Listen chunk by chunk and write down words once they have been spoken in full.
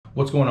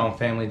What's going on,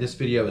 family? This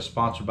video is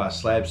sponsored by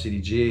Slab City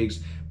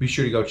Jigs. Be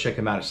sure to go check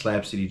them out at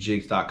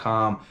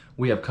slabcityjigs.com.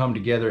 We have come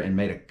together and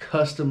made a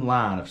custom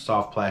line of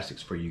soft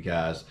plastics for you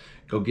guys.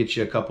 Go get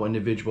you a couple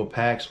individual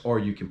packs, or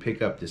you can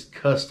pick up this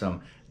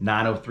custom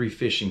 903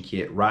 fishing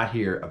kit right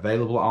here,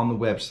 available on the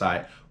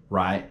website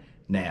right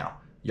now.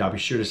 Y'all be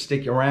sure to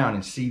stick around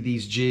and see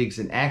these jigs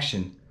in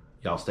action.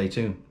 Y'all stay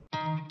tuned.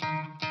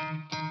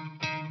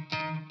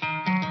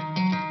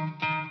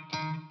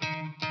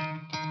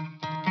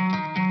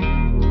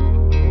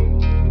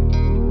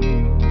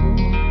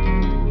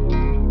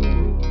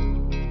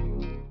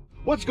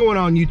 What's going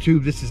on,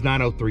 YouTube? This is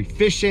 903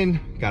 Fishing.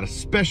 Got a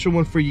special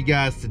one for you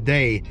guys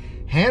today.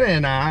 Hannah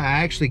and I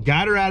actually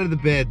got her out of the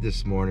bed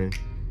this morning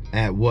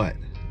at what?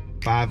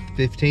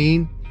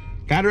 5:15?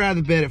 Got her out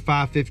of the bed at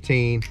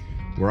 5:15.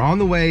 We're on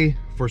the way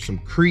for some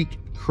creek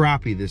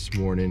crappie this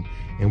morning,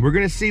 and we're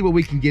gonna see what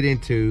we can get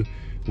into.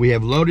 We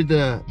have loaded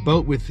the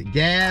boat with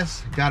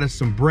gas, got us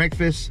some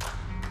breakfast.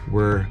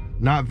 We're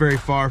not very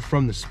far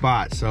from the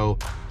spot, so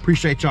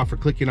appreciate y'all for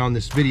clicking on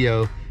this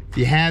video. If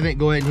you haven't,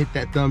 go ahead and hit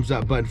that thumbs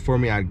up button for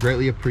me. I'd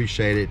greatly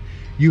appreciate it.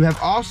 You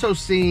have also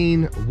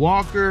seen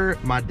Walker,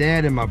 my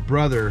dad, and my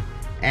brother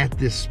at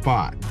this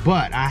spot,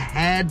 but I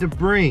had to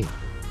bring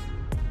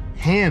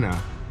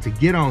Hannah to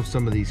get on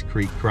some of these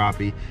creek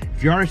crappie.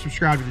 If you already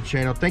subscribed to the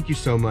channel, thank you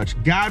so much.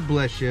 God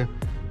bless you.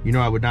 You know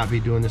I would not be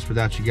doing this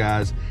without you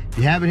guys. If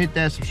you haven't hit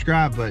that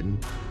subscribe button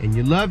and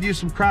you love you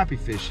some crappie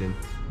fishing,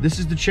 this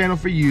is the channel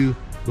for you.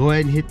 Go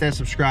ahead and hit that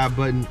subscribe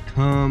button.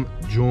 Come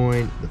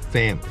join the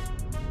family.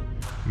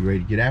 You ready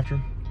to get after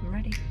them? I'm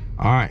ready.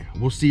 All right,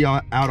 we'll see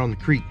y'all out on the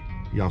creek.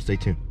 Y'all stay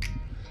tuned.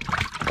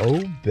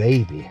 Oh,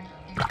 baby.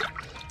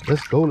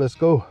 Let's go, let's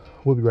go.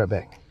 We'll be right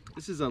back.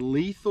 This is a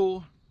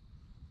lethal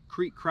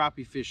creek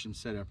crappie fishing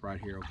setup right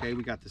here, okay?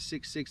 We got the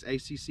 6.6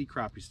 ACC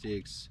crappie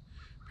sticks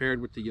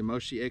paired with the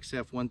Yamoshi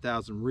XF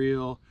 1000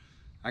 reel.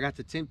 I got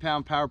the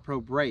 10-pound Power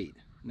Pro braid.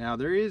 Now,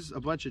 there is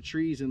a bunch of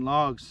trees and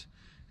logs,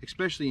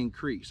 especially in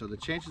creeks, so the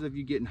chances of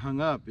you getting hung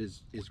up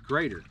is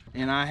greater.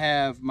 And I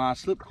have my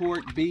slip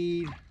cork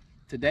bead.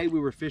 Today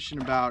we were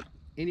fishing about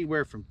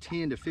anywhere from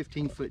 10 to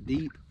 15 foot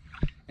deep.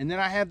 And then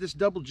I have this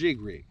double jig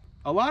rig.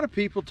 A lot of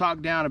people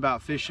talk down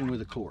about fishing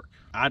with a cork.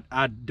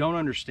 I don't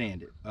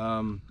understand it.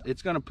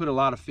 It's gonna put a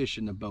lot of fish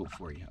in the boat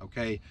for you,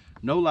 okay?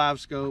 No live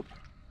scope.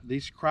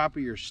 These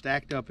crappie are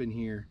stacked up in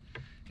here.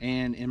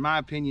 And in my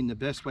opinion, the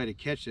best way to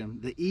catch them,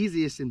 the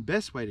easiest and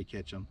best way to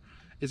catch them,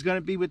 is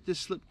gonna be with this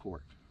slip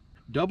cork.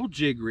 Double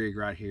jig rig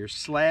right here,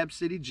 Slab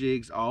City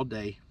Jigs all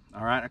day.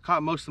 All right, I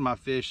caught most of my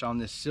fish on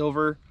this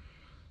silver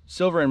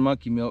and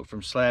monkey milk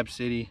from Slab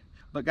City.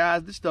 But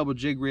guys, this double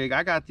jig rig,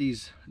 I got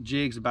these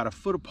jigs about a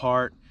foot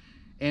apart,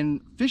 and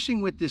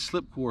fishing with this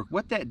slip cork,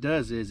 what that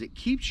does is it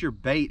keeps your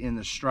bait in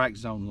the strike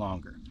zone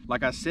longer.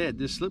 Like I said,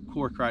 this slip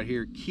cork right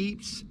here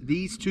keeps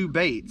these two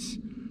baits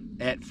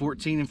at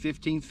 14 and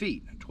 15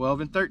 feet,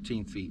 12 and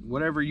 13 feet,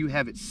 whatever you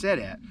have it set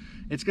at.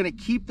 It's gonna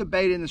keep the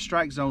bait in the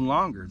strike zone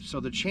longer. So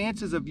the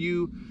chances of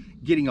you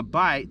getting a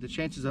bite, the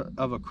chances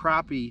of a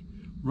crappie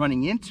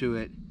running into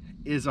it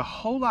is a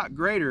whole lot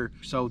greater.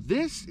 So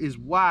this is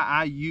why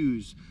I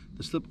use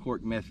the slip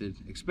cork method,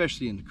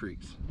 especially in the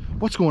creeks.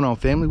 What's going on,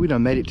 family? We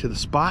done made it to the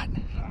spot,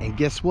 and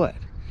guess what?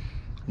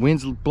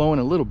 Wind's blowing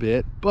a little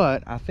bit,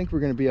 but I think we're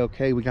gonna be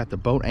okay. We got the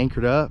boat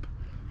anchored up.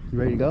 You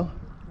ready to go?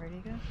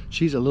 Ready to go.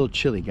 She's a little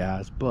chilly,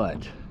 guys,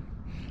 but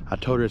I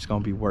told her it's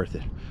gonna be worth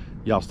it.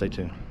 Y'all stay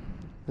tuned.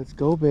 Let's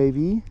go,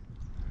 baby.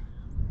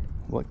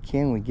 What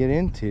can we get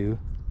into?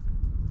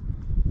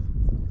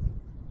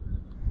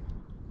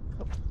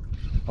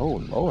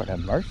 Oh, Lord have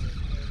mercy.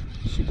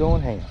 She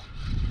going ham.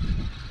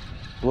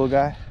 Little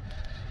guy?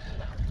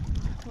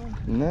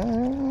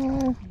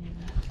 No.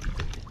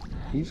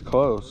 He's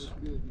close.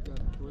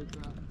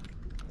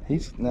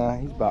 He's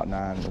about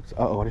 9.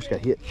 Uh-oh, I just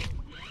got hit.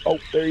 Oh,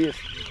 there he is.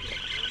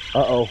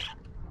 Uh-oh.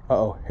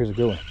 Uh-oh, here's a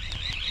good one.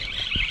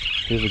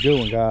 Here's a good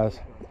one, guys.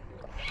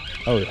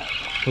 Oh, yeah.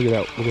 Look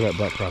at that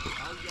black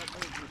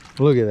crappie.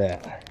 Look at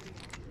that.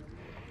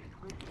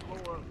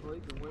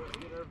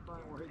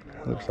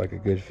 Looks like a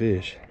good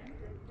fish.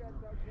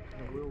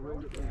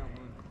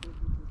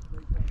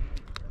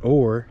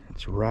 Or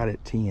it's right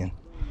at 10.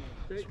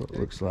 That's what it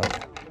looks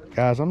like.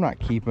 Guys, I'm not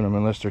keeping them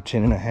unless they're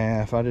 10 and a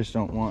half. I just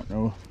don't want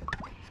no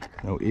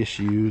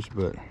issues,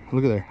 but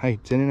look at there. Hey,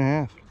 10 and a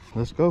half.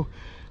 Let's go.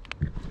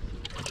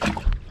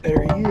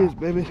 There he is,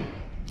 baby.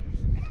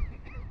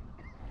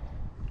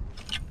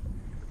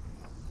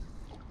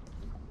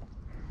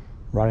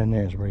 Right in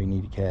there is where you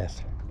need to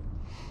cast,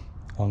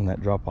 along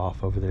that drop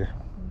off over there.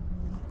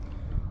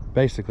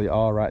 Basically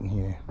all right in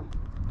here.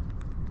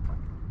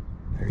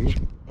 There he is.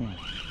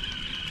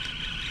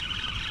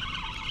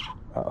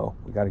 Uh-oh,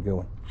 we got a good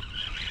one.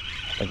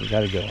 I think we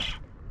got a good one.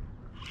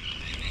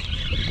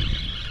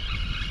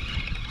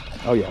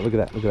 Oh yeah, look at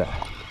that, look at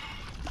that.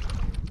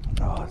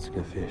 Oh, that's a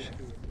good fish.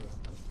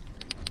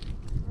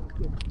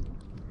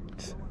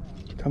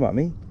 Talking about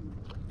me?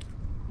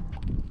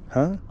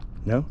 Huh?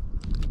 No?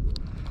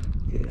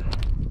 Yeah.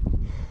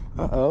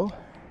 Uh-oh.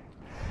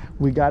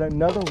 We got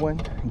another one.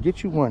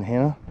 Get you one,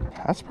 Hannah.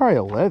 That's probably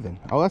 11.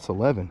 Oh, that's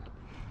 11.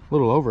 A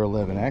little over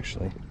 11,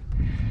 actually.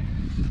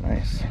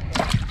 Nice.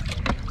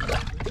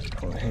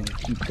 Go ahead and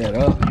keep that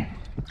up.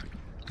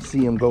 See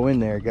them go in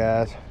there,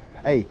 guys.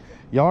 Hey,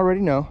 y'all already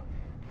know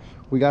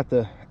we got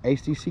the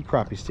ACC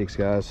crappie sticks,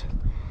 guys.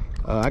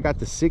 I got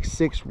the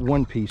 6.6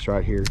 one piece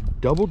right here,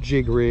 double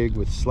jig rig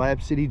with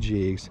Slab City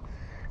Jigs.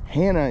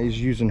 Hannah is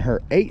using her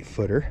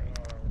 8-footer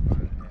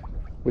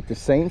with the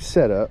same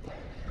setup,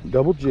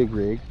 double jig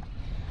rig.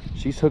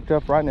 She's hooked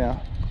up right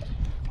now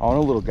on a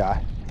little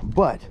guy.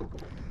 But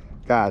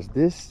guys,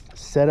 this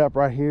setup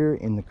right here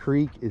in the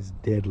creek is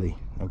deadly,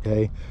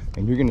 okay?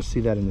 And you're gonna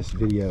see that in this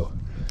video.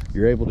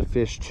 You're able to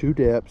fish 2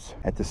 depths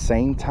at the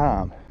same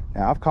time.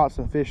 Now, I've caught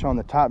some fish on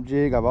the top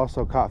jig. I've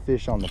also caught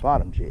fish on the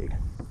bottom jig.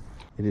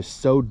 It is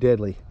so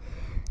deadly.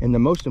 And the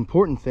most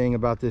important thing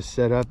about this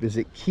setup is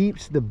it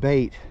keeps the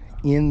bait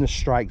in the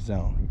strike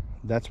zone.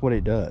 That's what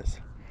it does.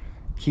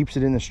 Keeps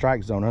it in the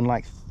strike zone.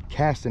 Unlike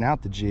casting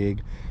out the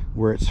jig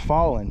where it's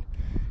falling,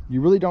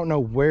 you really don't know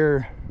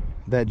where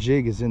that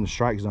jig is in the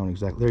strike zone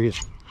exactly. There he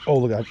is. Oh,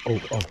 look at,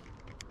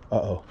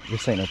 uh-oh.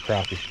 This ain't no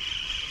crappie.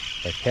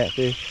 A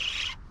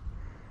catfish?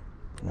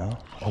 No?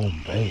 Oh,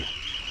 babe.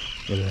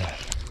 Look at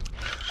that.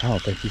 I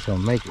don't think he's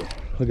gonna make it.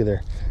 Look at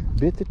there.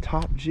 Bit the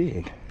top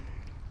jig.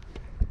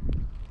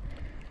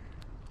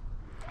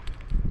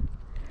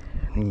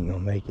 He ain't gonna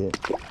make it.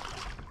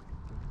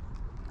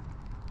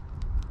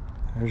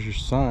 There's your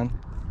son.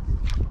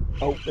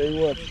 Oh, there he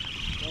was.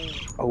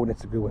 Oh,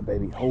 that's a good one,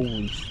 baby.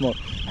 Holy smoke.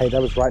 Hey,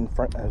 that was right in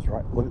front. That was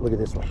right. Look at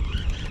this one.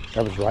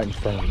 That was right in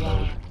front of the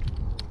boat.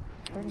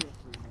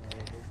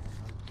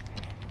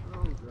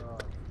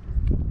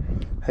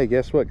 Hey,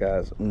 guess what,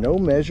 guys? No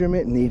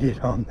measurement needed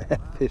on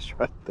that fish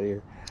right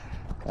there.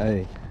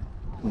 Hey,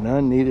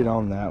 none needed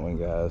on that one,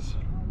 guys.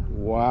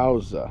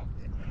 Wowza.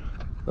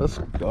 Let's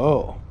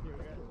go.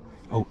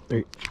 Oh,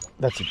 there.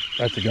 That's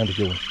another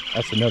good one.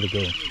 That's another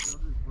good one,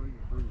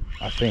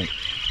 I think.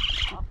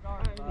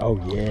 Oh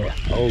yeah,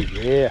 oh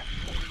yeah.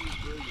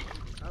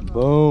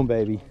 Boom,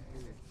 baby.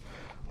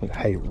 Look,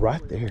 hey,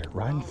 right there,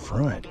 right in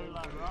front.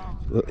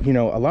 You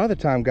know, a lot of the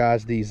time,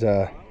 guys, these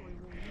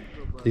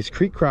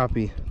creek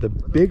crappie, the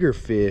bigger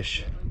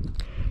fish,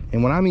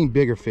 and when I mean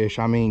bigger fish,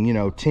 I mean, you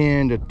know,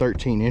 10 to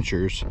 13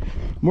 inchers,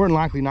 more than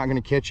likely not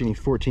going to catch any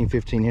 14,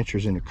 15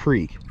 inchers in the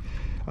creek.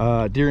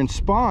 During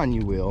spawn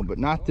you will, but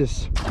not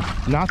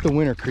the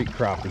winter creek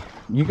crappie.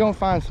 You're gonna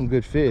find some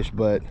good fish,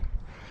 but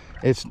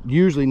it's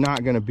usually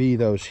not going to be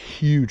those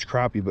huge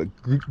crappie, but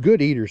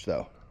good eaters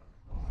though.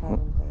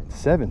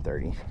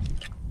 7:30.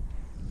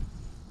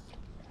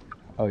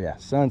 Oh yeah,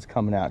 sun's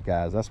coming out,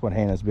 guys. That's what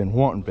Hannah's been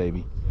wanting,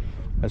 baby.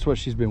 That's what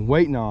she's been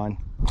waiting on.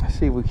 Let's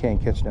see if we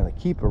can't catch another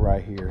keeper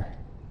right here.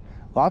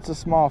 Lots of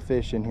small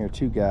fish in here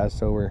too, guys,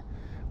 so we're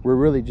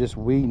really just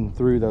weeding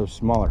through those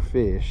smaller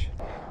fish.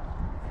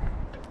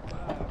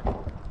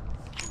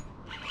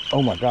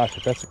 Oh my gosh,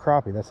 if that's a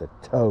crappie, that's a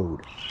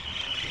toad.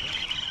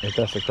 If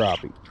that's a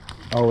crappie.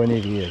 Oh, and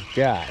it is.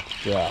 God.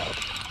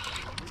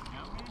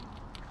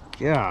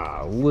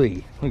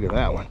 Golly. Look at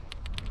that one.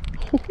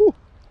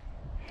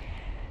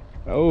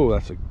 Oh,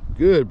 that's a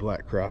good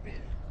black crappie.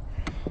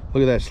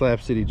 Look at that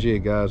Slab City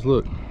jig, guys.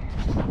 Look.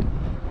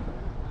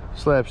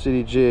 Slab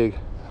City jig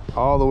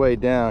all the way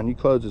down. You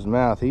close his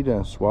mouth, he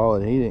done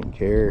swallowed it. He didn't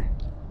care.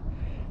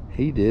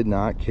 He did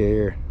not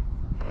care.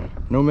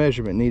 No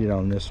measurement needed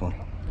on this one.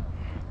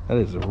 That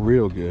is a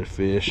real good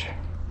fish.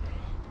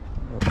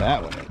 Put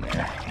that one in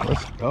there.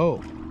 Let's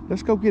go.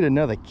 Let's go get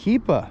another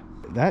keeper.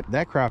 That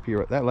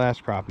crappie, that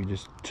last crappie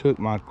just took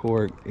my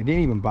cork. It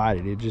didn't even bite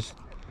it. It just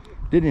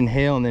didn't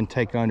inhale and then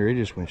take under. It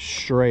just went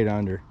straight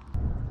under.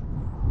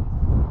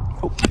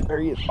 Oh, there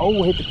he is.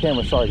 Oh, hit the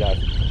camera. Sorry, guys.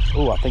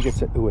 Oh, I think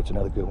it's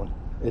another good one.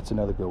 It's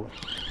another good one.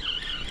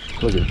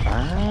 Look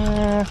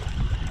at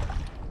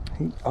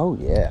it. Oh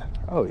yeah.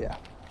 Oh yeah.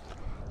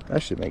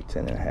 That should make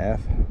 10.5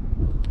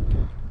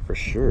 for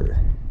sure.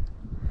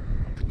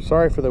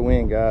 Sorry for the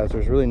wind, guys.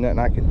 There's really nothing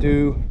I can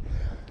do.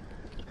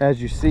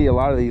 As you see, a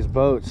lot of these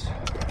boats,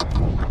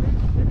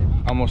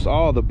 almost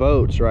all the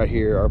boats right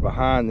here are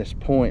behind this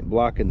point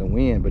blocking the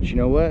wind. But you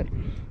know what?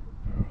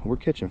 We're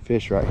catching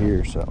fish right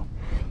here, so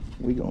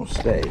we gonna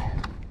stay.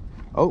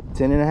 Oh,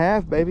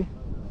 10.5, baby.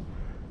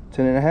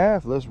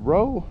 10.5. Let's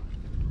roll.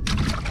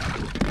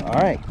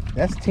 All right,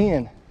 that's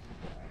 10.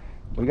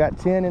 We got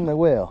 10 in the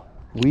well.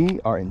 We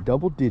are in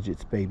double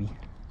digits, baby.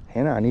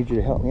 Hannah, I need you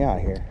to help me out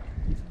here.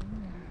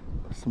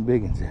 Put some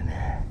big ones in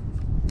there.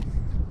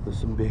 Put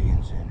some big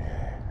ones in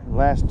there. The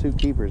last 2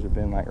 keepers have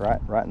been like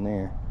right in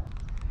there.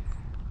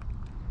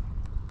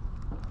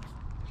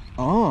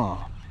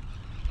 Oh,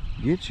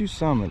 get you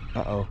some.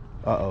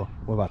 Uh-oh.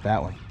 What about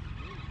that one?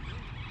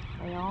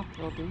 They all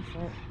feel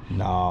decent.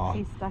 No.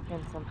 He's stuck in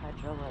some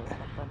hydrilla or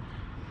something.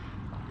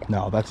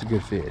 No, that's a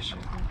good fish.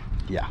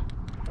 Yeah.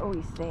 Oh,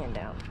 he's staying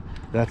down.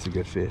 That's a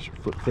good fish.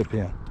 Flip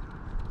him.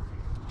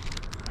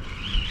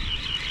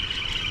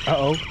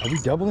 Uh-oh. Are we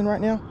doubling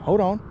right now? Hold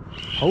on.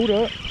 Hold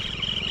up.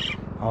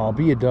 Oh,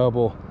 be a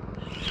double.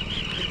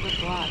 It's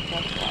a block,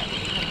 that's why.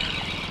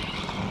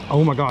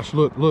 Oh my gosh,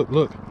 look, look,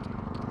 look.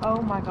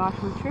 Oh my gosh,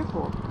 we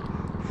tripled.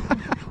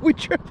 We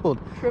tripled.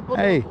 Triple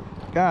Hey, double.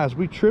 guys,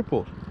 we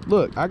tripled.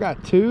 Look, I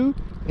got 2,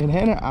 and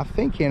Hannah, I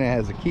think Hannah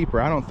has a keeper.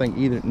 I don't think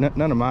either,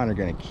 none of mine are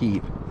gonna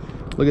keep.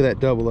 Look at that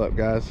double up,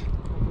 guys.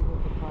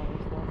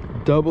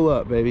 Double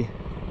up, baby.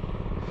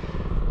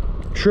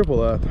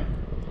 Triple up.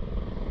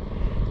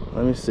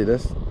 Let me see,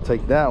 let's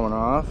take that one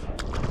off.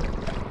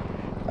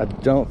 I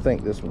don't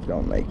think this one's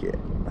gonna make it.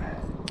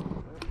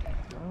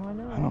 Oh, I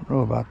know. I don't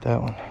know about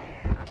that one.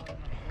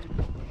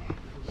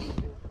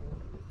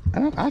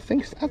 I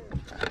think so.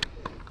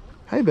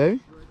 Hey, baby.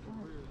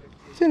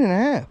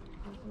 10.5.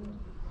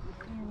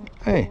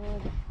 Hey,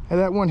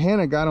 that one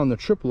Hannah got on the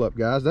triple up,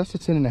 guys. That's a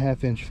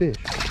 10.5 inch fish.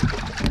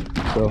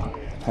 So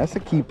that's a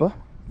keeper.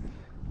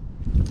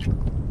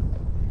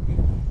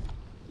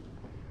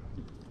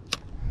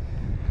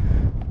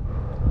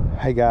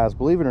 Hey guys,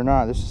 believe it or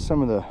not, this is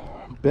some of the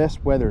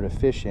best weather to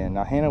fish in.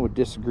 Now Hannah would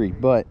disagree,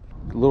 but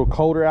a little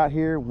colder out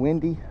here,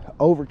 windy,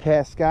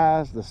 overcast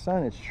skies. The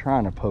sun is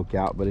trying to poke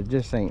out, but it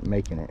just ain't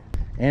making it.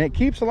 And it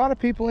keeps a lot of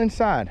people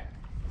inside.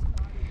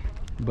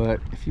 But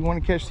if you want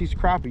to catch these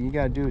crappie, you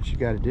got to do what you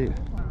got to do.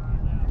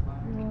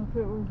 Yeah, if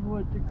it was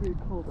 1 degree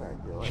colder,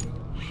 I'd do it.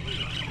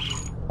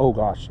 Oh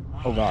gosh,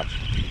 oh gosh.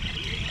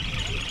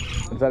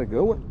 Is that a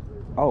good one?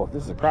 Oh,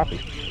 this is a crappie.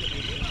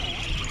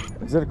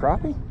 Is it a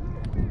crappie?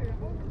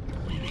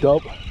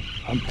 Double.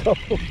 I'm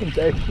double,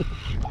 baby.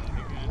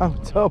 I'm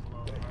double.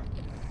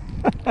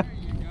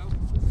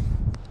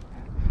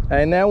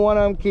 And that one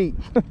of them keep.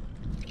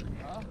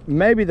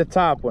 Maybe the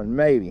top one,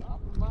 maybe.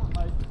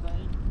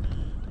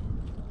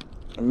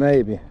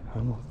 Maybe.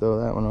 I'm gonna throw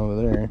that one over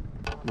there.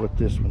 What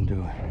this one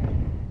doing?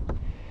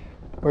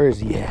 Where is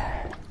he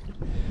at?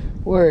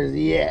 Where is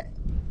he at?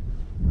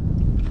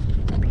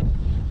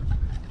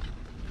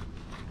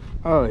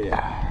 Oh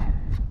yeah.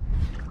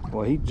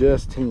 Well, he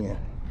just 10.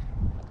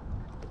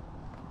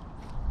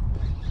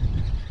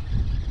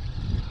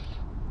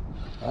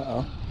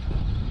 Uh-oh.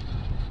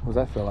 What does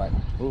that feel like?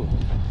 Ooh.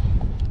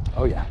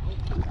 Oh yeah.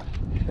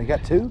 They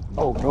got 2?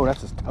 Oh no,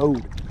 that's his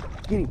toad.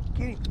 Get him,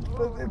 get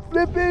him,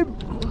 flip him.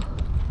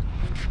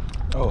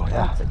 Oh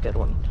yeah. That's a good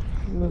one.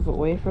 Move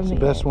away from the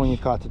best edge. one you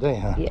caught today,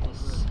 huh?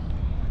 Yes.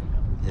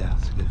 Yeah,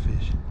 it's a good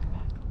fish.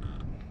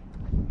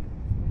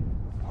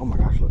 Oh my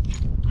gosh, look.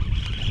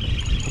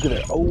 Look at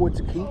that. Oh,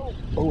 it's a keep.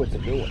 Oh, it's a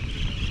good one.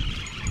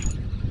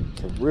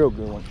 It's a real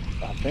good one,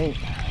 I think.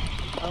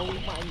 Oh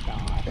my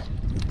God.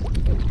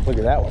 Look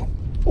at that one.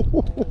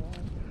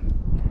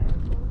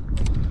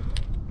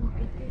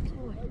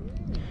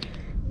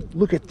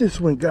 Look at this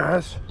one,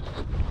 guys.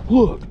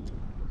 Look.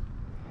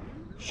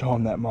 Show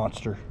him that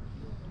monster.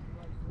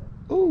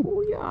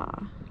 Oh yeah.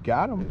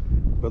 Got him.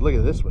 But look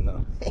at this one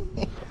though.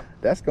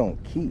 That's gonna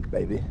keep,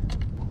 baby.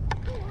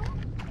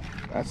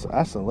 That's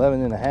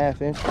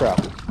 11.5 inch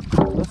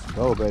crappie. Let's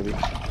go, baby.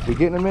 We're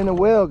getting them in the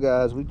well,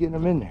 guys. We're getting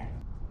them in there.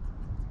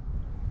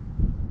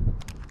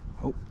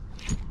 Oh.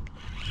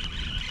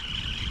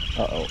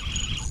 Uh-oh.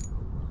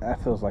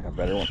 That feels like a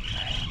better one.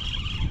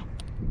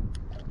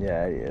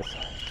 Yeah, it is.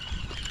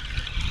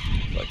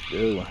 Like a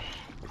good one.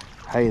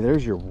 Hey,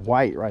 there's your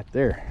white right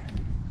there.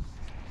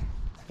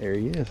 There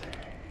he is.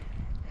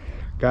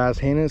 Guys,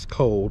 Hannah's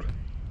cold.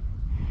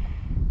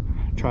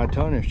 Try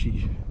telling her if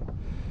she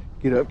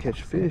get up, catch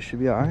a fish, she'll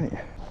be all right.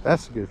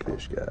 That's a good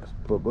fish, guys.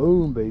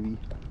 Ba-boom, baby.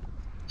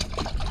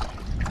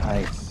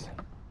 Nice.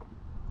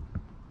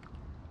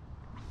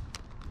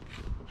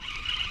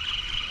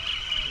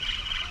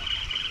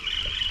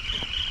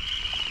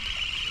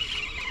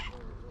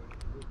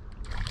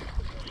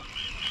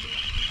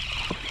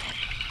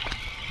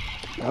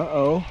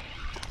 Uh-oh.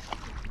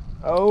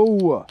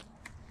 Oh.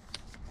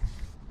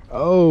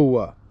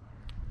 Oh.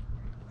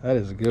 That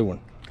is a good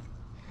one.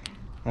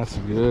 That's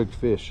a good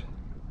fish.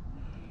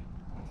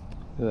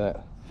 Look at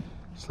that.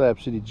 Slab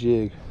City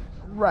Jig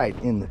right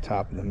in the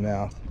top of the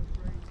mouth.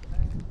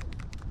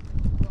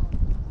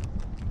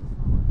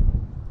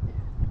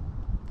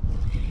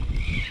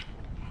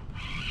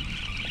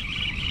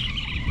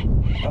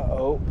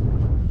 Uh-oh.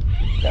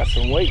 Got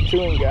some weight to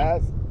him,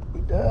 guys. He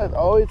does.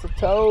 Oh, it's a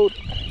toad.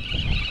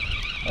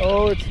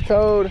 Oh, it's a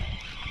toad.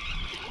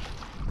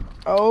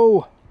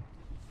 Oh.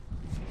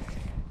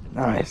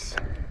 Nice.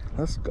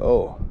 Let's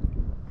go.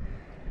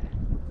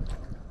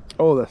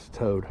 Oh, that's a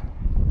toad.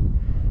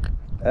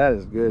 That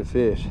is good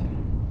fish.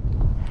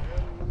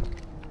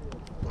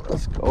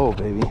 Let's go,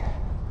 baby.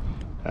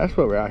 That's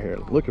what we're out here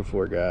looking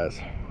for, guys.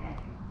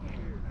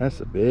 That's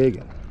a big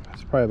one.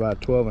 It's probably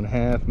about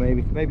 12.5,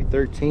 maybe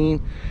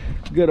 13.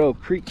 Good old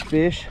creek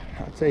fish,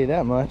 I'll tell you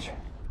that much.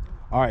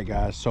 All right,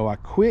 guys, so I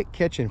quit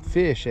catching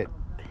fish at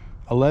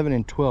 11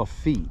 and 12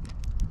 feet.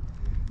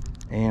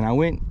 And I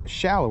went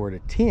shallower to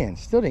 10,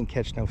 still didn't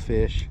catch no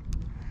fish.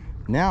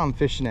 Now I'm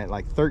fishing at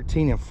like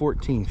 13 and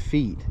 14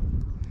 feet.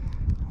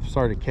 I've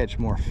started to catch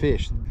more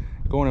fish,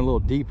 going a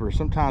little deeper.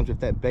 Sometimes if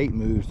that bait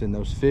moves, then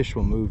those fish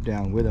will move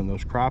down with them.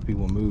 Those crappie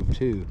will move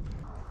too.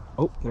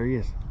 Oh, there he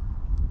is.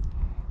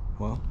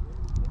 Well,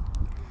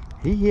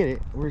 he hit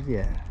it. Where's he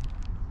at?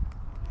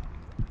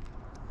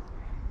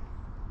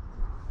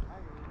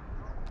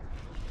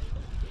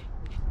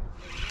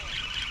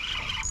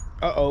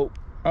 Uh-oh.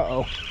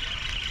 Uh-oh.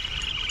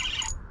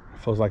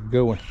 Feels like a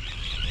good one.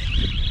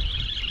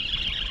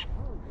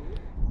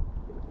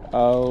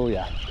 Oh,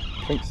 yeah.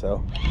 I think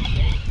so.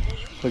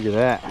 Look at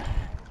that.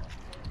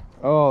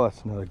 Oh,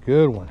 that's another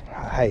good one.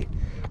 Hey,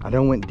 I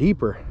done went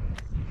deeper.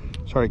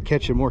 Started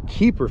catching more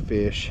keeper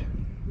fish.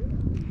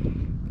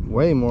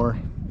 Way more.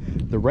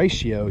 The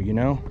ratio, you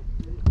know.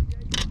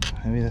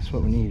 Maybe that's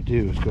what we need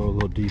to do, is go a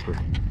little deeper.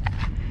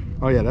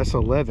 Oh yeah, that's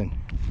 11.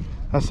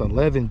 That's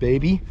 11,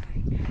 baby.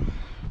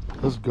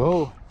 Let's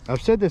go.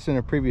 I've said this in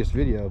a previous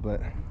video,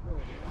 but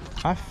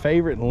my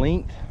favorite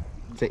length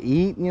to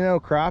eat, you know,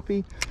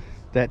 crappie,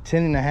 that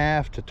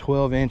 10.5 to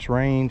 12 inch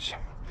range.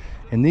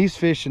 And these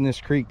fish in this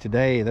creek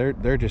today,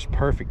 they're just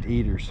perfect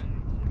eaters.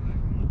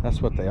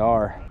 That's what they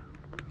are.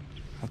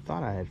 I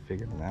thought I had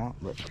figured them out,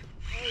 but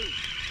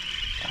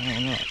I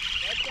don't know.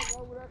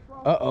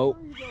 Uh-oh.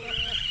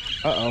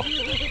 Uh-oh.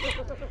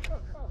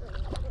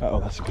 Uh-oh,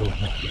 that's a good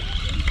one.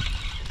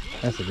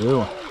 That's a good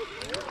one.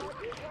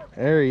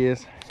 There he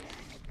is.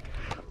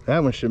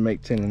 That one should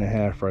make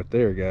 10.5 right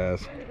there,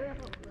 guys.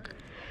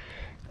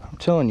 I'm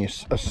telling you,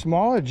 a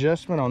small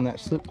adjustment on that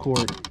slip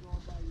cord,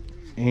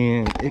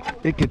 and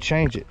it could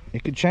change it.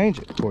 It could change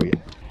it for you.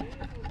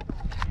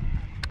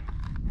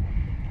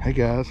 Hey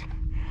guys,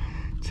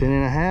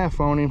 10.5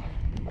 on him.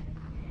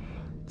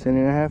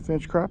 10.5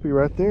 inch crappie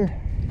right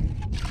there.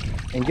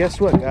 And guess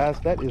what, guys?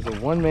 That is a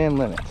one-man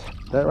limit.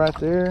 That right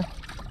there,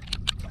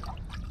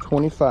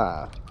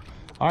 25.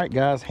 All right,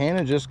 guys,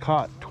 Hannah just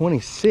caught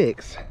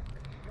 26.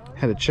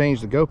 Had to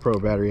change the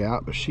GoPro battery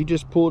out, but she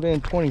just pulled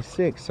in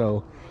 26.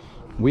 So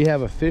we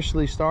have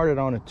officially started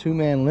on a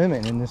 2-man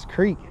limit in this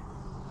creek.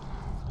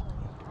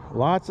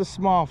 Lots of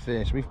small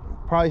fish. We've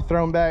probably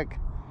thrown back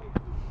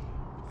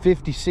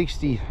 50,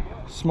 60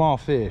 small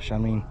fish. I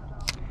mean,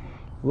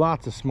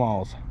 lots of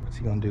smalls. What's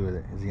he gonna do with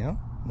it? Is he on?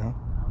 No,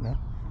 no.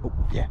 Oh,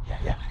 yeah, yeah,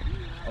 yeah.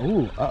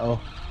 Oh, uh-oh.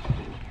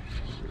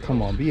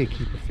 Come on, be a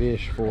keeper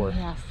fish for... It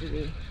has to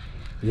be.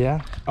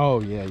 Yeah?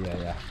 Oh, yeah, yeah,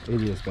 yeah.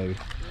 It is, baby.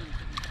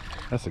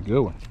 That's a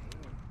good one.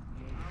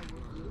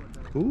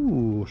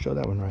 Ooh, show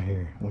that one right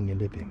here when you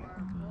lip him.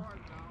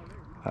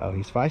 Uh-oh,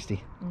 he's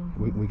feisty.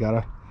 We got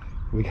a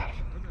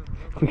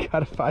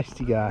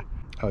feisty guy.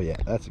 Oh yeah,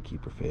 that's a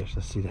keeper fish.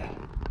 Let's see that.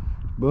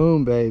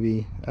 Boom,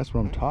 baby. That's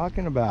what I'm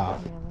talking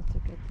about. Yeah, that's a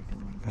good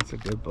one. That's a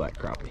good black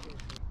crappie.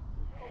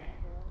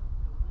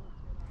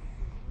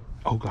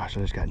 Oh gosh,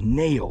 I just got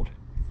nailed.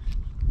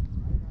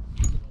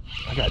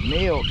 I got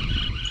nailed.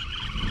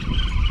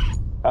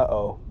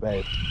 Uh-oh,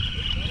 babe.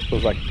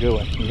 Feels like a good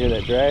one. You hear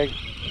that drag?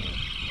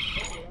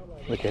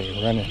 Look at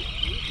him running.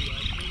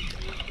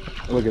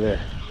 Look at that.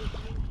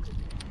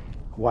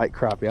 White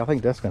crappie. I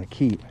think that's gonna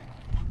keep.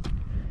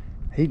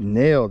 He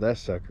nailed that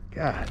sucker.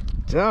 God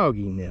dog,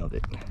 he nailed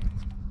it.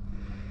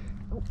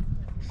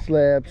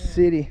 Slab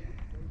City.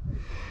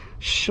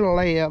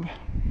 Slab.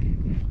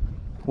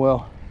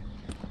 Well,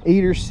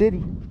 Eater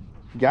City.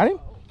 Got him?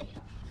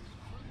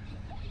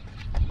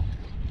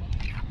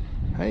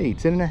 Hey,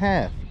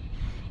 10.5.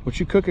 What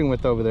you cooking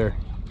with over there?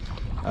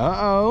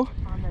 Uh-oh.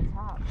 On the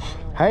top.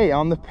 Hey,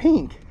 on the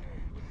pink.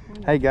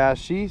 Hey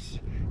guys,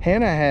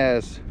 Hannah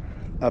has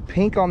a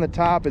pink on the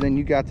top, and then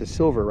you got the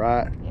silver,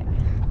 right? Yeah.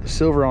 The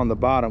silver on the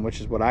bottom,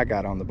 which is what I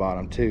got on the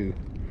bottom too.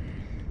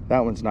 That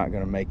one's not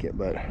gonna make it,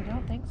 but... You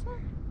don't think so?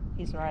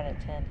 He's right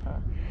at 10, huh?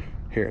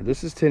 Here,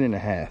 this is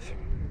 10.5.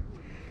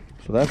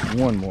 So that's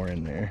one more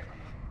in there.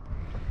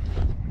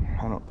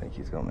 I don't think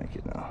he's gonna make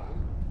it now.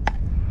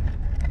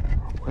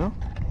 Well,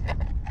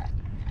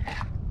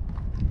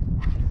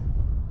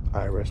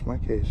 I rest my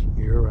case.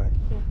 You're right.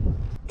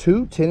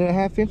 Two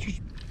 10.5 inches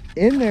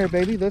in there,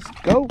 baby. Let's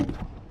go.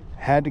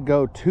 Had to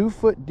go 2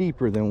 foot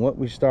deeper than what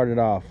we started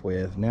off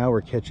with. Now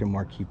we're catching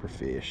more keeper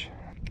fish.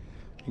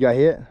 You got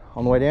hit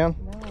on the way down?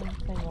 No, I'm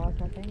saying, why's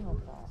my thing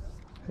like that?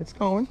 It's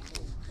going.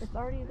 It's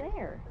already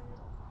there.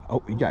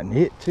 Oh, he got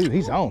hit too.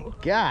 He's on.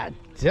 God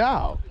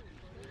dog.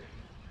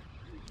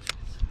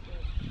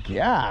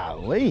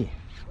 Golly.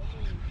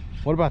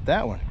 What about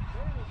that one?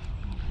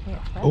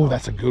 Oh,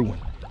 that's a good one.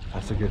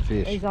 That's a good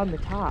fish. He's on the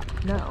top.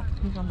 No,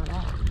 he's on the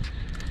bottom.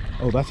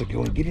 Oh, that's a good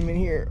one. Get him in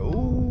here.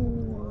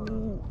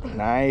 Ooh,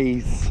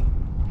 nice.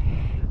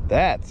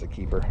 That's a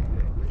keeper.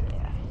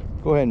 Yeah.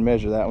 Go ahead and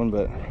measure that one,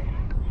 but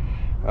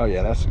oh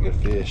yeah, that's a good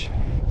fish.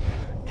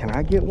 Can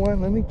I get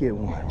one? Let me get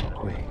one real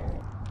quick.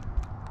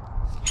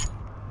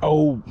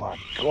 Oh my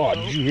God,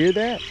 did you hear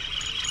that?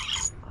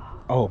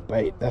 Oh,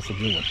 bait, that's a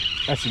good one.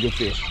 That's a good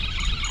fish.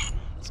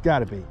 It's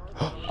gotta be.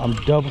 I'm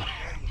doubling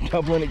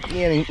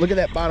again. Look at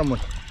that bottom one.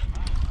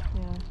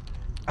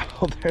 Yeah.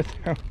 Oh,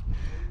 there.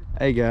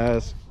 Hey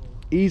guys,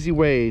 easy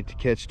way to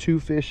catch 2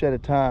 fish at a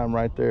time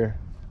right there.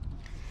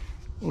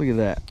 Look at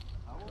that.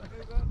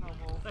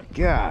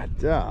 God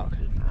dog.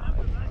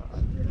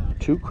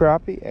 2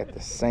 crappie at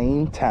the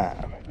same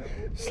time.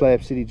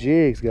 Slab City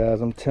Jigs, guys,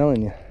 I'm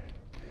telling you.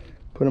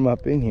 Put them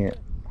up in here.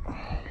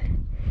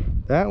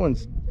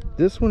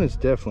 This one is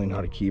definitely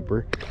not a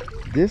keeper.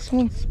 This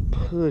one's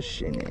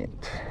pushing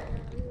it.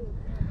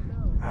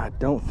 I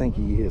don't think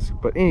he is.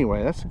 But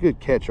anyway, that's a good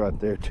catch right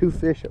there. 2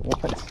 fish at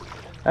once.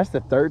 That's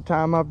the 3rd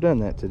time I've done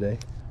that today.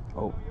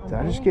 Oh, did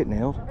I just get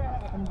nailed?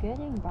 I'm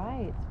getting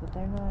bites, but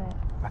they're not.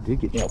 I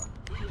did get nailed.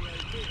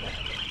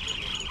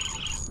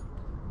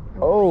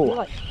 Oh.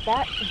 Like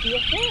that could be a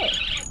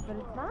fish, but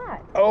it's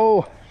not.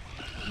 Oh.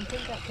 You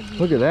think that could be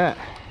Look at that.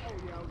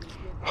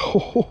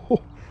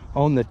 Oh,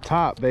 on the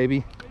top,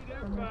 baby.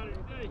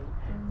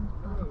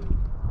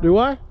 Do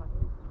what?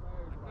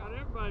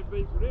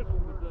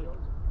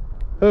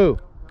 Who?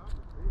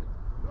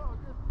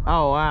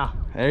 Oh wow,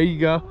 there you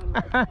go.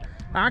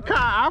 I've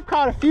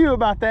caught a few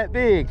about that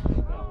big.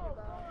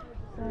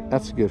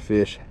 That's a good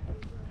fish.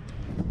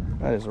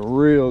 That is a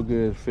real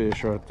good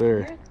fish right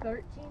there.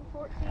 13,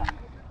 14.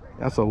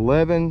 That's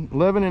 11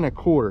 and a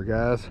quarter,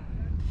 guys.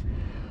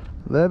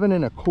 11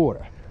 and a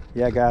quarter.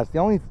 Yeah, guys, the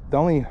only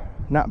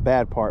not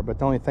bad part, but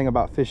the only thing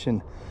about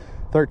fishing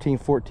 13,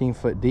 14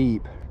 foot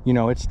deep, you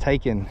know, it's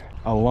taken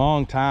a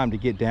long time to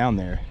get down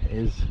there,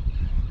 is,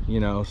 you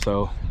know,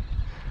 so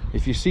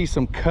if you see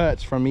some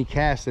cuts from me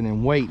casting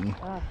and waiting,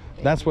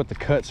 that's what the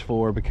cut's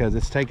for, because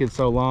it's taken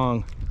so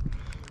long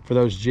for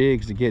those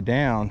jigs to get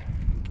down.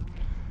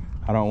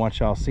 I don't want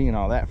y'all seeing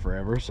all that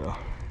forever, so.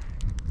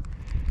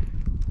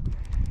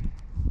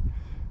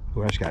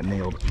 Ooh, I just got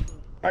nailed.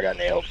 I got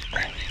nailed.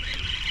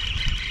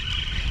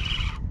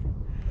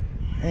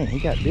 Man, he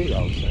got big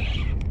all of a sudden.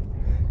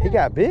 He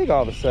got big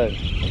all of a sudden.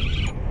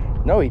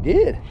 No, he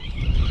did.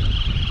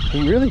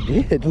 He really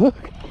did.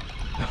 Look.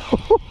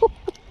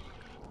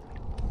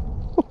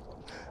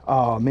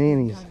 Oh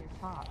man, he's.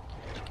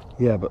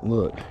 Yeah, but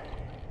look.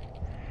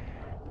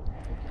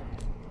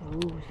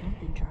 Ooh,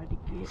 something tried to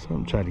get.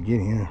 Something tried to get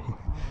him.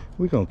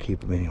 We're gonna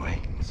keep him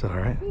anyway. It's all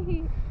right.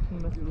 He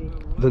must be.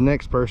 The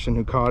next person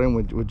who caught him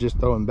would just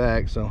throw him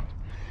back. So,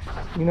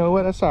 you know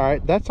what? That's all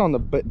right. That's on the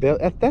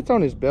belly. That's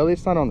on his belly.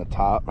 It's not on the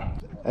top.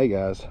 Hey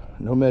guys,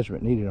 no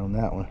measurement needed on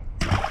that one.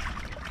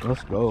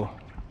 Let's go.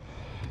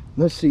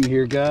 Let's see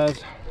here,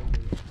 guys.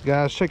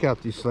 Guys, check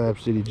out these Slab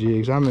City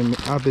jigs.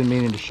 I've been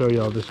meaning to show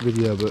y'all this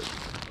video, but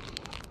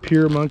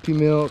pure monkey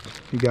milk.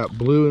 You got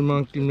blue and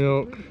monkey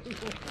milk,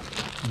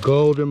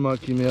 gold and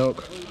monkey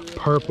milk,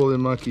 purple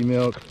and monkey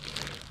milk,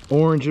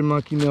 orange and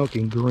monkey milk,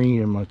 and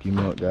green and monkey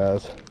milk,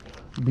 guys.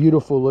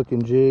 Beautiful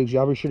looking jigs.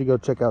 Y'all be sure to go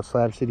check out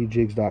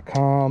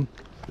slabcityjigs.com.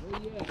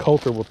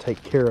 Coulter will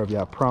take care of you,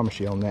 I promise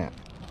you on that.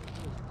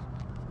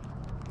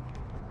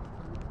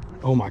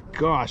 Oh my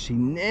gosh, he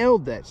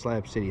nailed that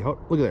Slab City. Look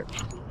at there.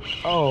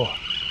 Oh,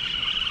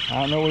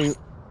 I don't know where you.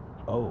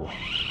 Oh,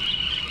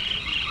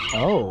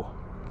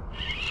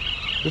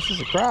 this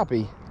is a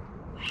crappie.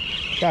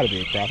 Gotta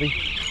be a crappie.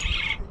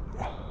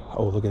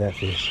 Oh, look at that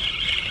fish.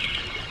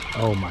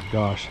 Oh my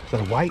gosh, is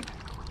that a white?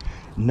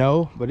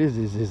 No, but it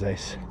is a.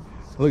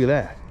 Look at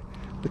that.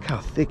 Look how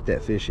thick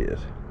that fish is.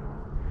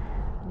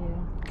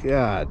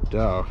 Yeah. God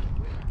dog.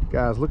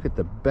 Guys, look at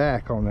the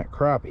back on that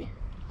crappie.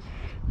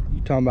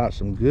 You talking about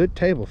some good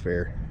table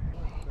fare.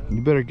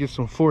 You better get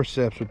some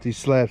forceps with these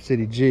Slab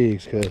City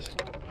jigs, because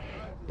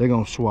they're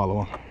gonna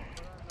swallow them.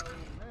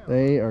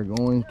 They are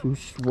going to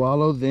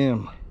swallow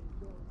them.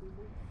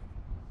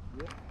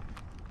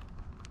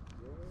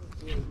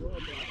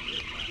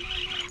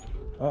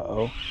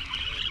 Uh-oh.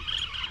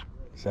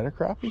 Is that a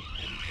crappie?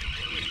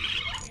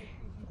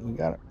 We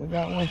got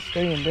one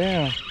staying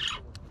down.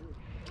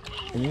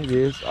 And it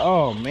is.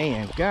 Oh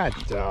man, God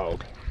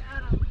dog.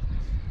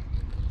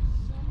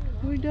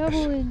 We're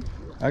doubling.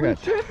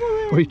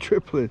 We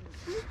tripling.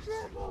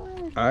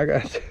 I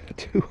got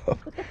 2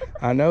 of them.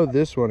 I know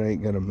this one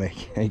ain't gonna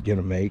make. I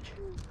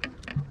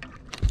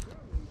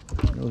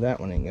know that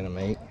one ain't gonna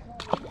make.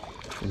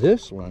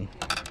 This one.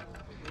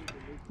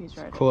 He's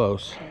right.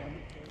 Close.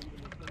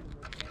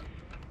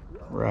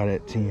 Right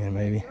at 10,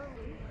 maybe.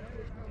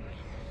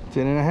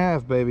 10 and a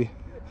half, baby.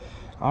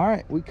 All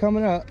right, we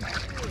coming up.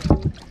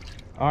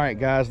 All right,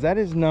 guys, that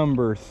is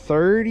number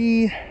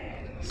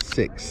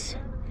 36.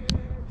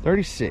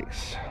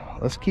 36.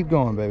 Let's keep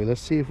going, baby.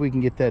 Let's see if we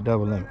can get that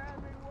double limit.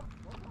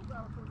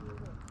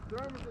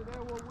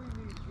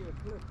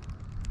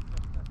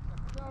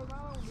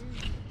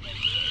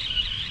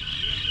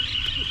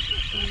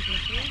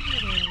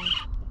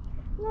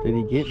 Did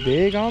he get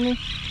big on me?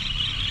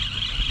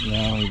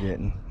 No, he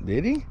didn't.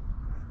 Did he?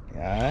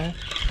 Yeah.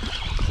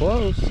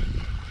 Close.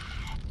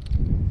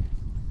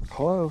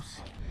 Close.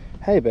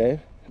 Hey,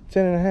 babe.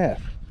 10 and a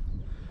half.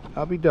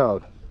 I'll be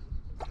dog.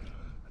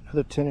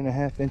 Another 10 and a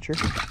half incher.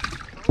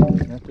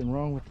 Nothing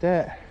wrong with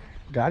that.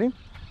 Got him?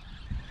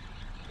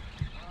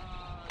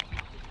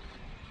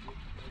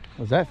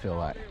 What does that feel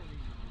like?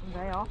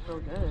 They all feel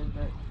good,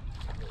 but.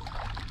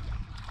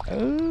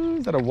 Oh,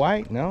 is that a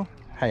white? No.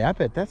 Hey, I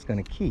bet that's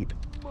gonna keep.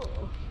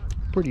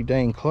 Pretty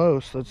dang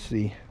close. Let's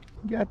see.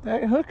 You got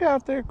that hook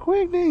out there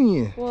quick, didn't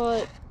you? Well,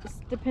 it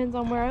depends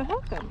on where I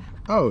hook them.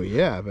 Oh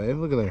yeah, babe.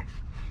 Look at there.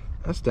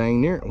 That's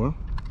dang near. Well,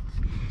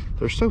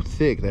 they're so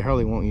thick they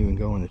hardly won't even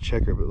go in the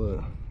checker. But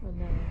look,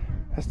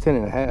 that's 10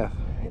 and a half.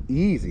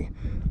 Easy.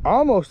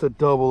 Almost a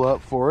double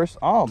up for us.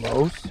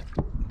 Almost.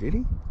 Did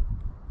he?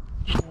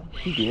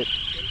 He did.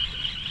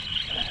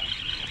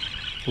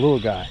 Little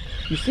guy.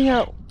 You see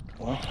how,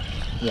 well,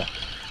 yeah.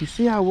 You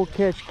see how we'll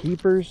catch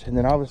keepers and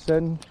then all of a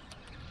sudden,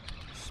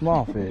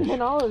 small fish.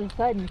 And all of a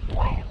sudden,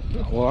 wow.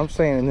 Well, I'm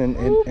saying, and then,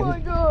 oh my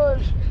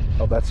gosh.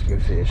 Oh, that's a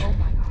good fish. Oh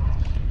my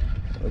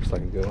gosh. Looks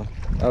like a good one.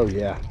 Oh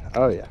yeah.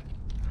 Oh yeah.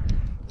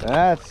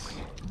 That's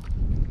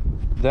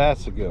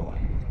a good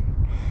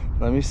one.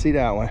 Let me see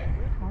that one.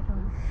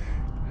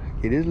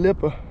 Get his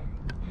lipper.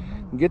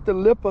 Get the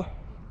lipper.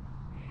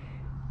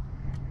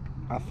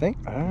 I think,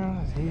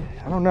 I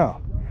don't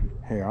know.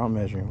 Here, I'll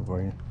measure him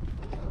for you.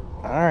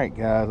 All right,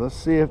 guys, let's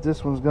see if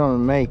this one's gonna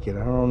make it.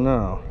 I don't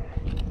know.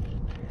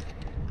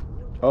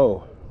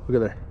 Oh,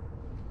 look at there.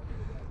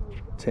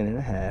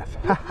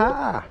 10.5. Ha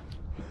ha!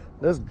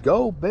 Let's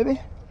go, baby.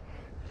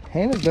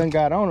 Hannah's done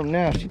got on him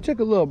now. She took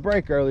a little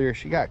break earlier.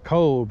 She got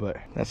cold, but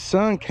that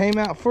sun came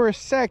out for a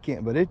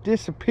second, but it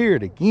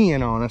disappeared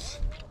again on us.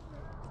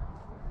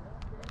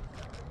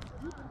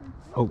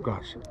 Oh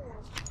gosh.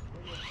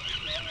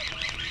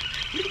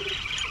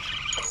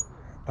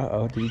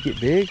 Uh-oh, did he get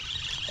big?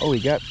 Oh, he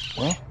got,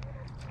 well,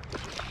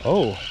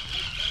 oh.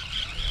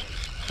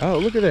 Oh,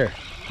 look at there.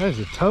 That is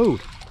a toad.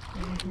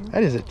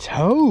 That is a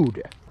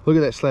toad. Look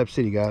at that Slab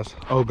City, guys.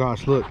 Oh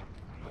gosh, look.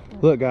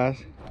 Look,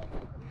 guys.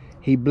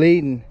 He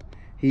bleeding.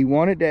 He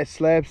wanted that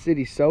Slab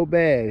City so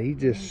bad, he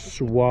just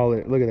swallowed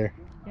it. Look at there.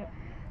 Yep.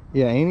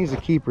 Yeah, and he's a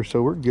keeper,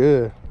 so we're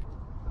good.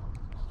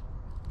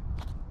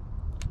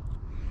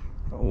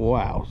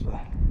 Wow.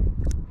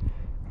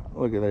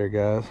 Look at there,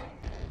 guys.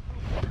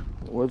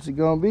 What's he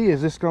gonna be?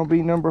 Is this gonna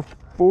be number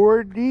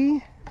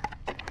 40?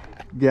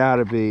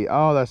 Gotta be.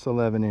 Oh, that's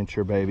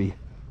 11-incher, baby.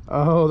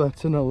 Oh,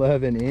 that's an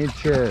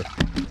 11-incher.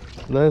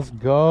 Let's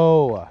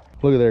go.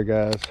 Look at there,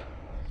 guys.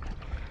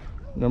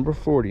 Number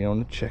 40 on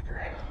the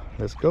checker.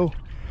 Let's go.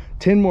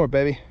 10 more,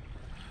 baby.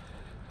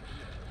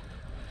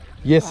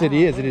 Yes, wow, it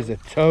is. It is a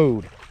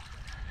toad.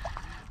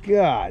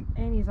 God.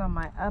 And he's on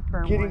my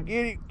upper get one. Him,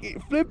 get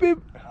it. Flip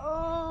him.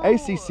 Oh.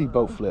 ACC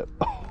boat flip.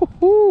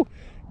 Oh,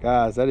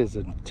 guys, that is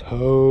a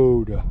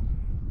toad.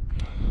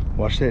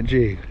 Watch that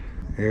jig.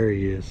 There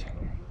he is.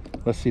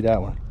 Let's see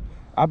that one.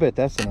 I bet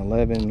that's an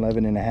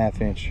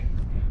 11.5-inch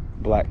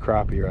black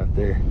crappie right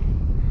there.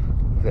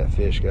 Look at that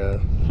fish,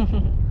 guys.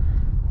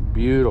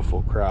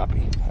 Beautiful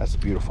crappie. That's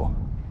beautiful.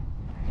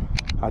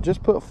 I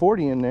just put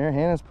 40 in there.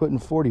 Hannah's putting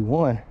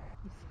 41.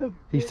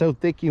 He's so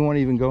thick he won't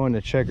even go in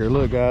the checker.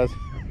 Look, guys.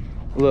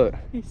 Look.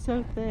 He's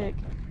so thick.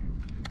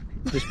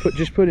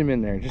 Just put him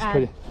in there. Just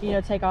put it. You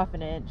know, take off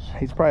an inch.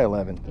 He's probably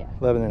 11. Yeah.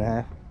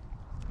 11.5.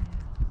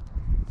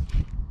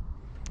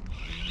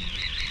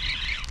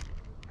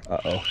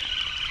 Uh-oh.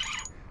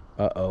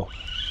 Uh-oh.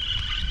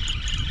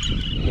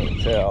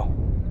 Can't tell.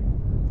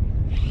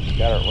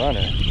 Got a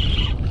runner.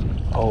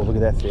 Oh, look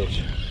at that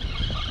fish.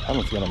 That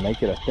one's gonna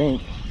make it, I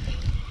think.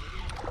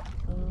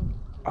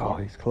 Oh,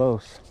 he's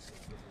close.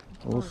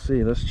 We'll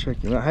see. Let's check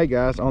him out. Hey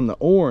guys, on the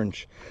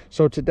orange.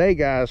 So today,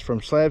 guys,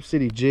 from Slab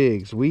City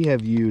Jigs, we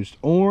have used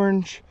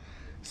orange,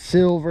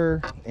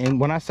 silver, and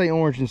when I say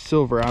orange and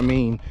silver, I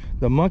mean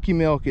the monkey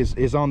milk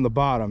is on the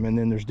bottom, and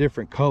then there's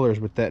different colors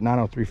with that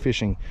 903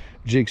 Fishing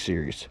jig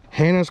series.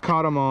 Hannah's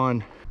caught them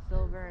on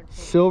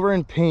silver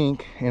and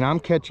pink, and I'm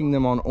catching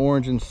them on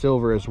orange and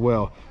silver as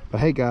well. But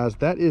hey guys,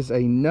 that is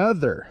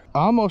another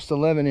almost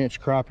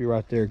 11-inch crappie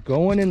right there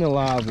going in the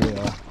live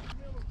well.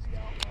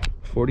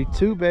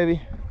 42,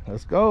 baby.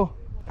 Let's go.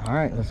 All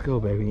right, let's go,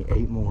 baby.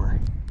 8 more.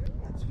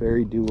 That's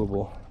very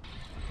doable.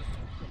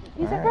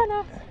 He's a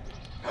runner.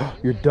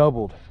 You're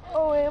doubled.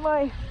 Oh, am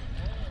I?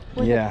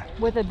 Yeah.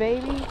 With a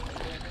baby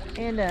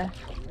and a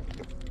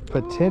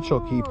potential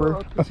keeper.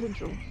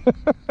 Potential.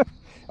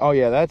 Oh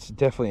yeah, that's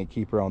definitely a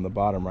keeper on the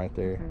bottom right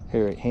there.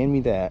 Here, hand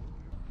me that.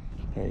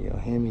 There you go.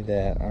 Hand me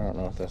that. I don't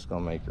know if that's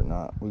gonna make or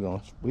not.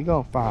 We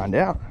gonna find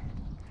out.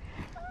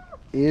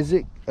 Is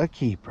it a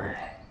keeper?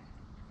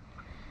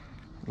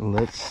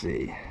 Let's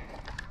see.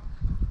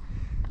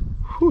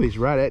 Whew, he's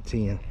right at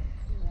 10.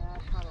 Yeah, I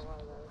caught a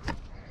lot of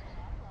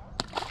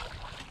those.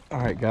 All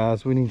right,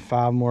 guys, we need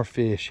 5 more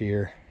fish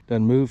here.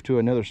 Done moved to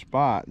another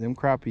spot. Them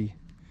crappie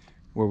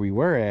where we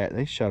were at,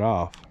 they shut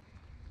off.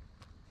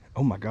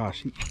 Oh my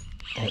gosh,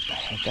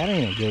 that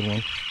ain't a good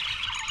one.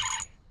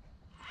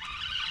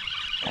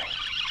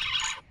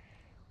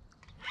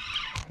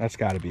 That's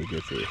got to be a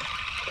good fish.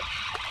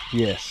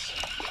 Yes.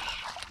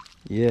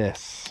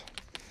 Yes.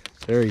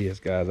 There he is,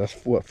 guys. That's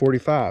what,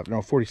 45?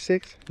 No,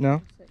 46?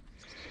 No? 46.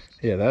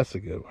 Yeah, that's a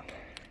good one.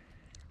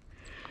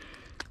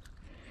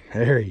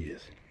 There he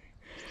is.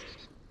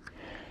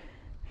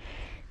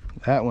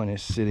 That one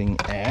is sitting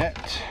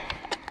at,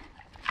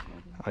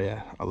 oh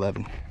yeah,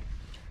 11.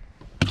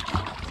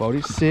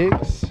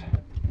 46.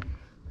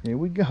 Here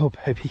we go,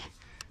 baby.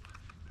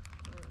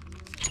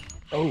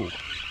 Oh.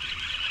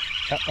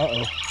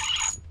 Uh-oh.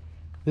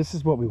 This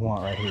is what we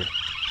want right here.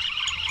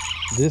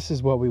 This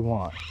is what we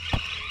want.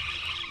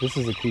 This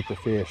is a keeper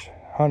fish,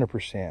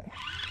 100%.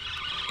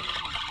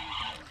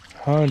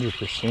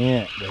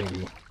 100%,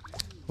 baby.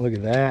 Look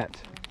at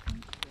that.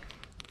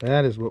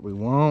 That is what we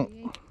want.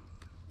 48.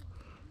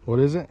 What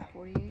is it?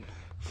 48.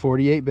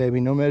 48, baby.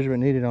 No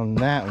measurement needed on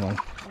that one.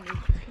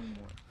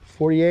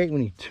 48, we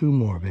need 2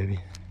 more, baby.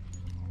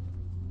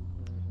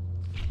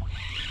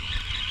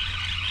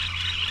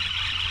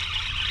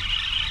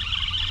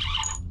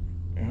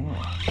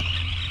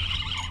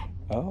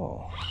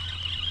 Oh,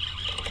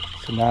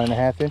 it's a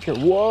 9.5 incher.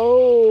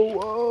 Whoa,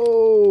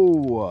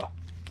 whoa,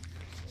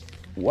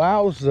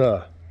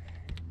 wowza!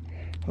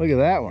 Look at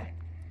that one.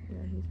 Yeah,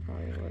 he's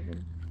probably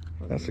 11.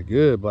 That's a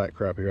good black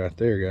crappie right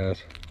there,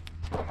 guys.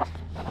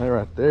 That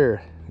right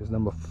there is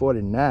number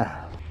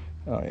 49.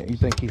 Oh yeah, you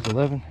think he's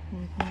 11?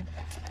 Mm-hmm.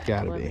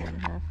 Gotta be.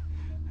 11.5.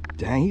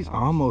 Dang, he's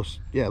almost,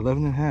 yeah,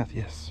 11.5.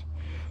 Yes,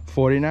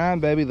 49,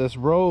 baby. Let's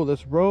roll.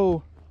 Let's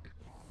roll.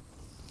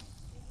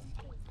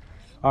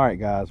 All right,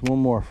 guys, one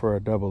more for a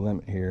double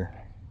limit here.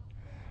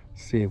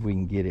 See if we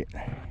can get it.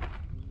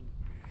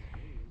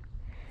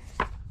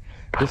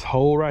 This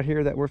hole right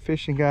here that we're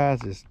fishing,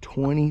 guys, is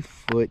 20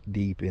 foot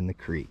deep in the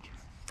creek.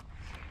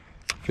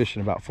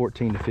 Fishing about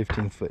 14 to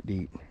 15 foot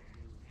deep.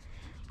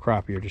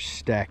 Crappie are just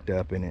stacked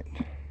up in it.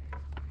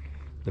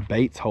 The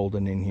bait's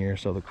holding in here,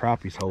 so the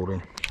crappie's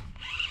holding.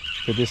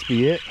 Could this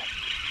be it?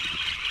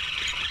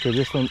 Could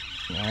this one?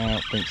 I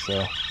don't think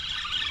so.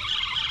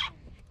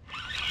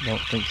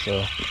 Don't think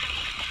so.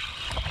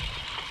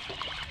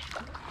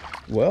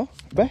 Well,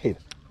 babe.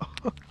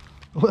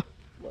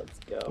 Let's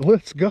go.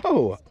 Let's go.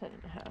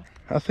 10.5.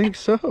 I think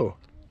so.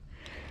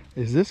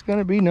 Is this going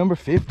to be number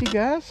 50,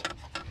 guys?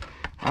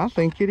 I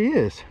think it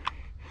is.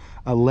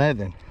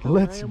 11.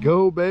 Let's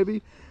go,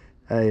 baby.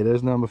 Hey,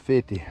 there's number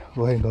 50.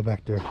 Go ahead and go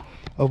back there.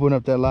 Open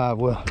up that live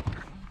well.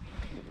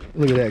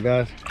 Look at that,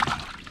 guys.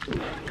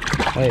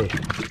 Hey,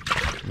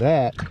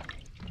 that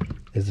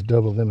is a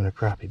double limit of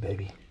crappie,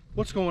 baby.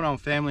 What's going on,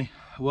 family?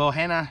 Well,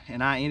 Hannah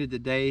and I ended the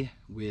day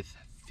with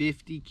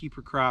 50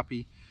 keeper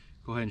crappie.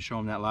 Go ahead and show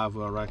them that live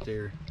well right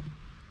there.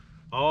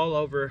 All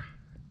over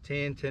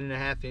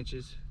 10.5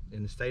 inches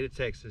in the state of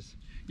Texas.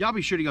 Y'all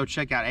be sure to go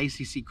check out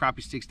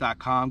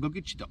accrappiesticks.com. Go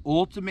get you the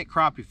ultimate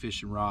crappie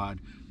fishing rod,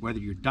 whether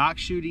you're dock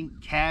shooting,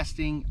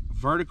 casting,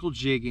 vertical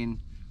jigging,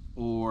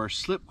 or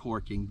slip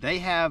corking. They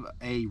have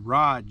a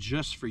rod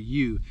just for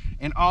you.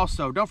 And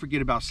also, don't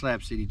forget about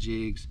Slab City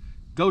Jigs.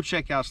 Go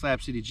check out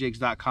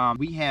slabcityjigs.com.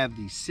 We have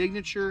the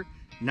signature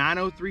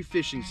 903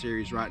 fishing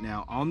series right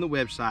now on the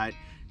website.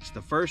 It's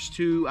the first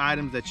 2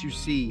 items that you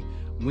see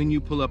when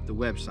you pull up the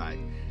website.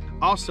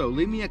 Also,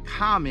 leave me a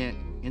comment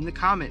in the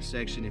comment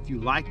section if you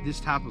like this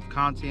type of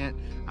content.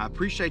 I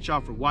appreciate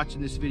y'all for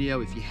watching this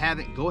video. If you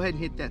haven't, go ahead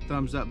and hit that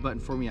thumbs up button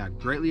for me. I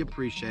greatly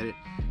appreciate it.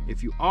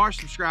 If you are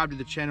subscribed to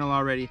the channel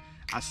already,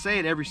 I say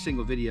it every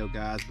single video,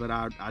 guys, but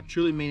I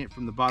truly mean it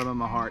from the bottom of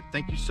my heart.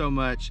 Thank you so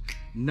much.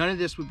 None of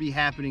this would be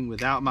happening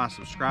without my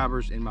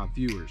subscribers and my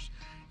viewers.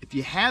 If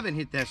you haven't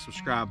hit that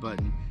subscribe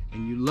button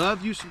and you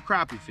love you some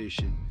crappie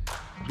fishing,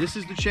 this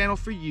is the channel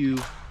for you.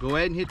 Go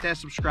ahead and hit that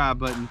subscribe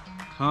button.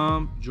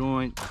 Come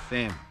join the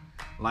family.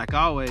 Like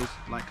always,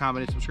 like,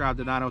 comment, and subscribe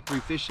to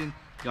 903 Fishing.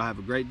 Y'all have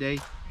a great day.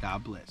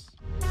 God bless.